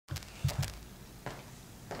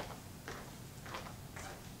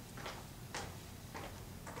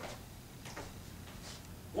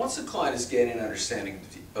once the client is gaining an understanding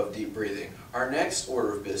of deep breathing, our next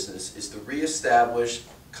order of business is to reestablish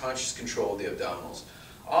conscious control of the abdominals.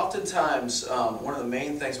 Oftentimes, one of the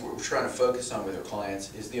main things we're trying to focus on with our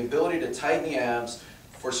clients is the ability to tighten the abs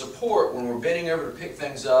for support when we're bending over to pick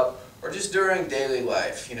things up, or just during daily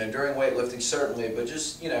life, during weightlifting certainly, but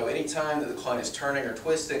just, any time that the client is turning or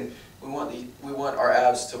twisting, we want our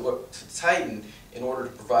abs to tighten in order to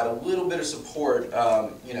provide a little bit of support,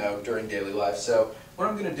 during daily life. So what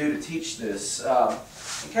I'm going to do to teach this,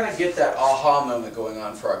 and kind of get that aha moment going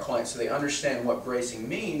on for our clients so they understand what bracing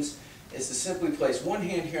means, is to simply place one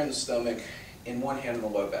hand here on the stomach and one hand on the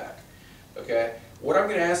low back. Okay? What I'm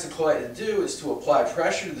going to ask the client to do is to apply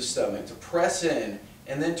pressure to the stomach, to press in,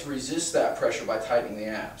 and then to resist that pressure by tightening the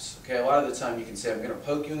abs. Okay? A lot of the time you can say, I'm going to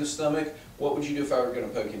poke you in the stomach. What would you do if I were going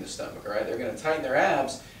to poke you in the stomach? All right? They're going to tighten their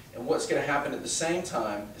abs, and what's going to happen at the same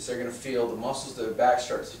time is they're going to feel the muscles of their back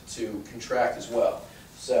start to contract as well.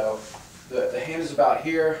 So the hand is about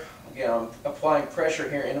here. Again, I'm applying pressure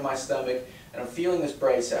here into my stomach, and I'm feeling this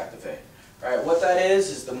brace activate. All right, what that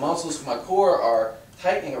is the muscles of my core are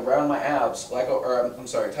tightening around my abs,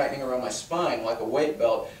 tightening around my spine like a weight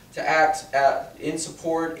belt to act in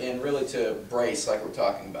support and really to brace like we're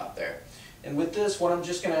talking about there. And with this, what I'm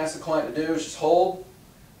just going to ask the client to do is just hold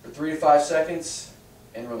for 3 to 5 seconds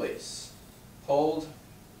and release. Hold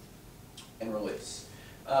and release.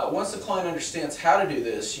 Once the client understands how to do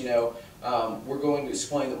this, we're going to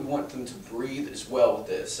explain that we want them to breathe as well with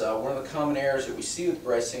this. One of the common errors that we see with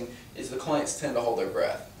bracing is the clients tend to hold their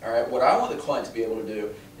breath. All right, what I want the client to be able to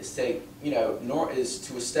do is is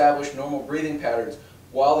to establish normal breathing patterns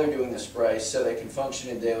while they're doing this brace so they can function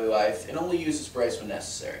in daily life and only use this brace when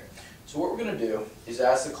necessary. So what we're going to do is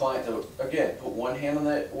ask the client to, again, put one hand on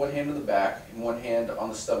the back and one hand on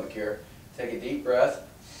the stomach here. Take a deep breath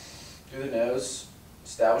through the nose,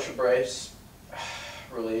 establish a brace,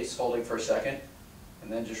 release, holding for a second,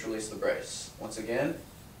 and then just release the brace. Once again,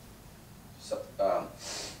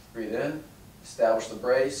 breathe in, establish the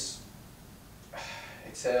brace,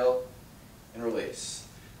 exhale, and release.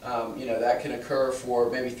 That can occur for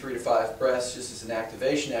maybe 3 to 5 breaths just as an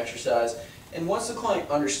activation exercise. And once the client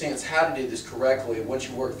understands how to do this correctly, and once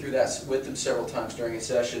you work through that with them several times during a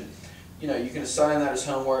session, you can assign that as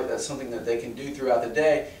homework. That's something that they can do throughout the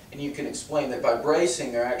day, and you can explain that by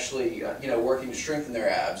bracing, they're actually, working to strengthen their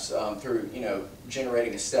abs through,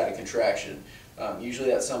 generating a static contraction. Usually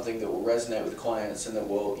that's something that will resonate with clients and that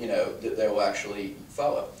will, that they will actually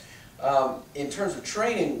follow. In terms of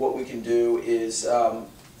training, what we can do is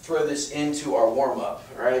throw this into our warm-up.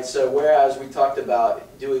 All right. So whereas we talked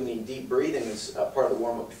about doing the deep breathing as part of the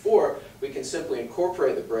warm-up before, we can simply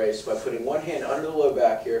incorporate the brace by putting one hand under the low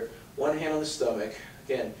back here, one hand on the stomach.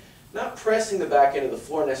 Again, not pressing the back into the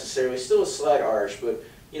floor necessarily, still a slight arch, but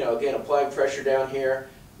again, applying pressure down here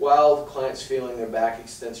while the client's feeling their back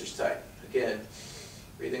extensors tight. Again,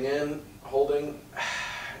 breathing in, holding,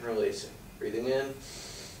 and releasing. Breathing in,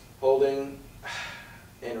 holding,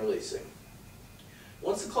 and releasing.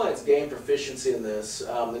 Once the client's gained proficiency in this,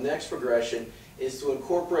 the next progression is to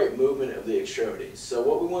incorporate movement of the extremities. So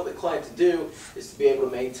what we want the client to do is to be able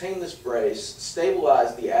to maintain this brace,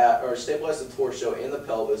 stabilize the torso and the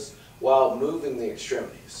pelvis while moving the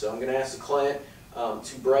extremities. So I'm going to ask the client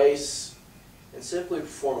to brace and simply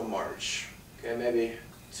perform a march. Okay, maybe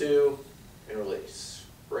 2 and release.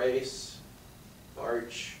 Brace,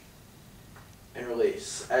 march, and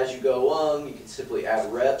release. As you go along, you can simply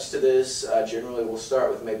add reps to this. Generally, we'll start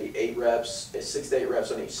with maybe 8 reps, 6 to 8 reps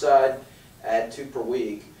on each side. Add 2 per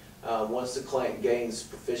week. Once the client gains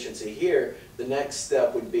proficiency here, the next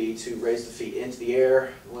step would be to raise the feet into the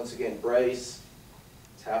air. Once again, brace,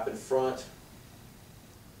 tap in front,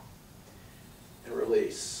 and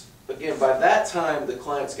release. Again, by that time, the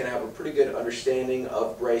client's going to have a pretty good understanding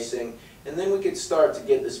of bracing, and then we could start to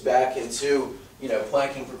get this back into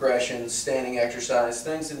planking progressions, standing exercise,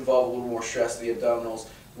 things that involve a little more stress to the abdominals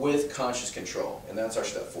with conscious control, and that's our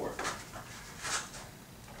step 4.